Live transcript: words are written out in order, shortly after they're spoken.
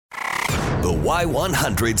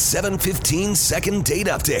Y100 715 second date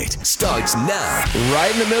update starts now.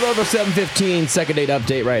 Right in the middle of a 7:15 second date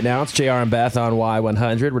update right now. It's JR and Beth on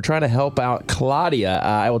Y100. We're trying to help out Claudia.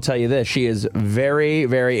 I will tell you this. She is very,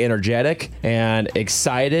 very energetic and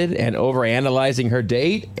excited and overanalyzing her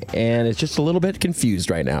date, and is just a little bit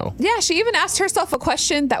confused right now. Yeah, she even asked herself a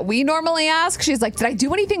question that we normally ask. She's like, did I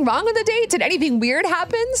do anything wrong on the date? Did anything weird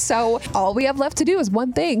happen? So all we have left to do is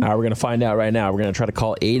one thing. All right, we're going to find out right now. We're going to try to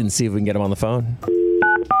call Aiden and see if we can get him on the phone.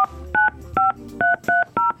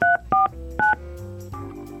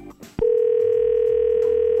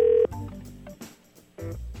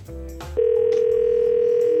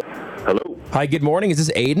 Hello. Hi, good morning. Is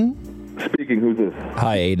this Aiden? Speaking. Who's this?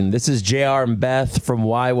 Hi, Aiden. This is JR and Beth from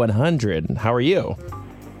Y100. How are you?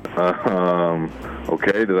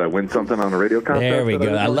 Okay. Did I win something on a radio contest? There we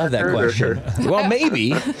go. I love that question. Well,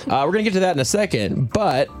 maybe. We're going to get to that in a second,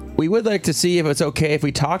 but we would like to see if it's okay if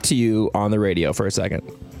we talk to you on the radio for a second.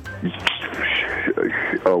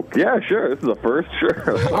 Oh, yeah, sure. This is a first.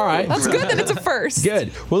 Sure. All right. That's good that it's a first.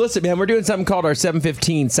 Good. Well, listen, man, we're doing something called our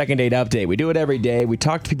 7:15 second date update. We do it every day. We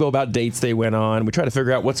talk to people about dates they went on. We try to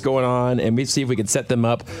figure out what's going on, and we see if we can set them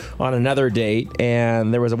up on another date.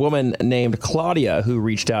 And there was a woman named Claudia who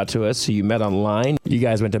reached out to us, who you met online. You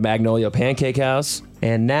guys went to Magnolia Pancake House,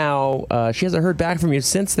 and now she hasn't heard back from you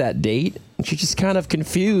since that date. And she's just kind of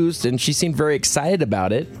confused, and she seemed very excited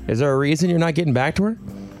about it. Is there a reason you're not getting back to her?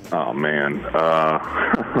 Oh, man.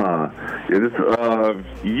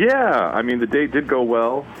 Yeah, I mean, the date did go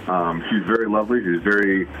well. She's very lovely. She's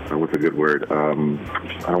very, what's a good word? I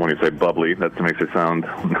don't want to say bubbly. That makes her sound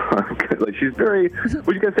like she's very,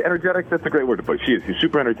 would you guys say energetic? That's a great word to put. She is. She's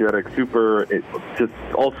super energetic, just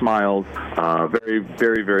all smiles, very,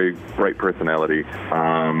 very, very bright personality.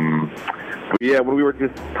 But yeah, when we were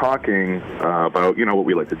just talking about, what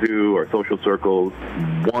we like to do, our social circles,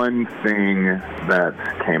 one thing that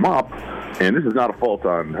came up, and this is not a fault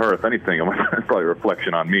on her, if anything, it's probably a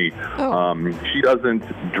reflection on me. She doesn't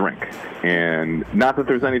drink. And not that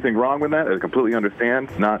there's anything wrong with that. I completely understand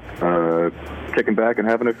not kicking back and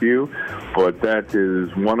having a few. But that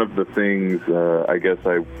is one of the things I guess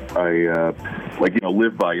I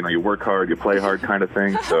live by. You work hard, you play hard kind of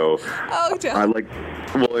thing. So I like,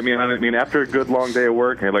 I mean, after a good long day of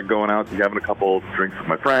work, I like going out and having a couple drinks with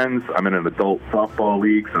my friends. I'm in an adult softball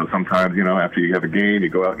league. So sometimes, after you have a game, you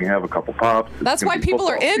go out and you have a couple pops. That's why people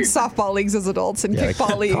are in softball leagues as adults and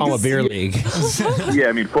kickball leagues. Call a beer league. Yeah,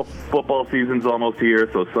 I mean, football season's almost here,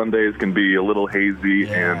 so Sundays can be a little hazy.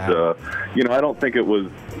 Yeah. And, I don't think it was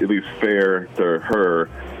at least fair to her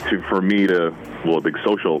for me to, a big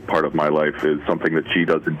social part of my life is something that she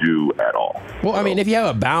doesn't do at all. Well, I mean, if you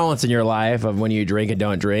have a balance in your life of when you drink and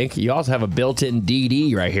don't drink, you also have a built-in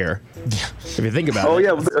DD right here. If you think about it. Oh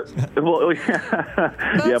yeah,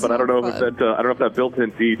 yeah, but I don't know if that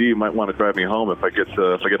built-in DD might want to drive me home if I get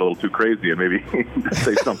a little too crazy and maybe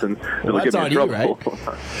say something that'll get me in trouble. You,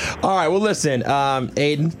 right? All right. Well, listen,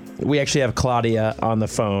 Aiden, we actually have Claudia on the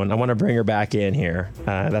phone. I want to bring her back in here.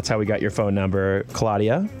 That's how we got your phone number,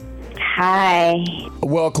 Claudia. Hi.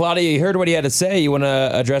 Well, Claudia, you heard what he had to say. You want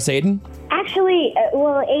to address Aiden? Actually,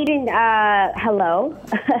 Aiden, hello.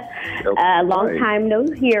 Long time no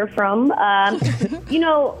hear from.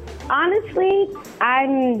 Honestly,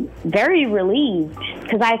 I'm very relieved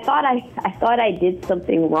because I thought I did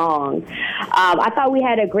something wrong. I thought we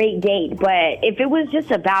had a great date, but if it was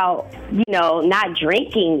just about, not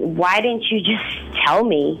drinking, why didn't you just tell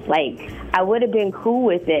me? Like, I would have been cool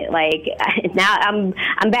with it. Like, now I'm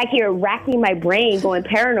back here racking my brain, going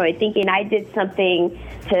paranoid, thinking I did something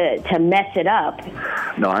to mess it up.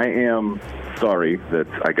 No, I am sorry that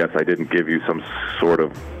I guess I didn't give you some sort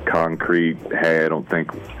of concrete, hey, I don't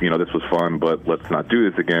think, this was fun, but let's not do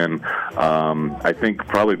this again. I think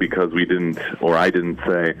probably because I didn't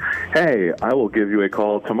say, hey, I will give you a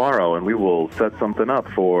call tomorrow and we will set something up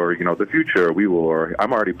for, the future.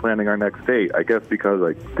 I'm already planning our next date. I guess because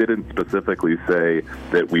I didn't specifically say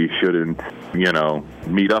that we shouldn't,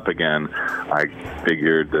 meet up again, I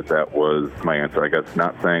figured that was my answer. I guess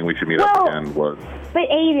not saying we should meet up again was... But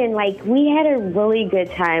Aiden, we had a really good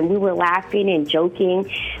time. We were laughing and joking.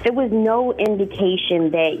 There was no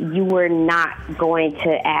indication that you were not going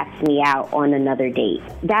to ask me out on another date.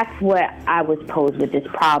 That's what I was posed with this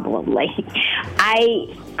problem.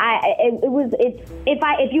 I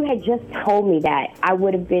if you had just told me that, I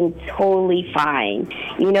would have been totally fine.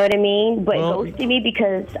 You know what I mean? But ghosting me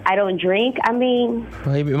because I don't drink, I mean...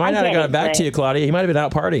 Well, he might not have got back to you, Claudia. He might have been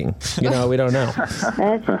out partying. We don't know.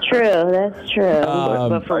 That's true.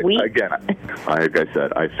 But for weeks... Again, like I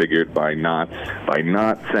said, I figured by not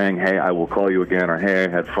saying, hey, I will call you again, or hey, I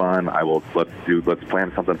had fun, let's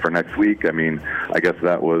plan something for next week. I mean, I guess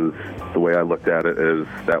that was the way I looked at it, is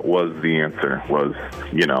that was the answer, was,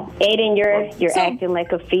 Aiden, you're acting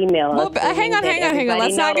like a female. Well, hang on.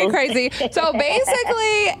 Let's not get crazy. So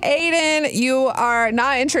basically, Aiden, you are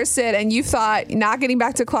not interested, and you thought not getting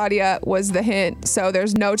back to Claudia was the hint, so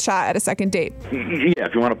there's no shot at a second date. Yeah,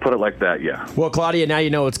 if you want to put it like that, yeah. Well, Claudia, now you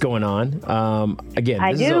know what's going on.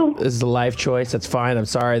 Again, this is a life choice. That's fine. I'm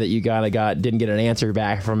sorry that you didn't get an answer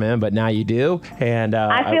back from him, but now you do. And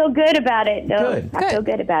I feel good about it, though. Good. I feel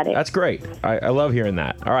good about it. That's great. I love hearing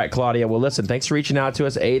that. All right, Claudia. Well, listen, thanks for reaching out to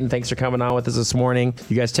us. Aiden, thanks for coming on with us this morning.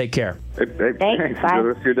 You guys take care. Thanks. Bye. Enjoy the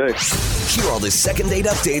rest of your day. Hear all the second date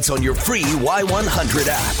updates on your free Y100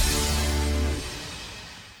 app.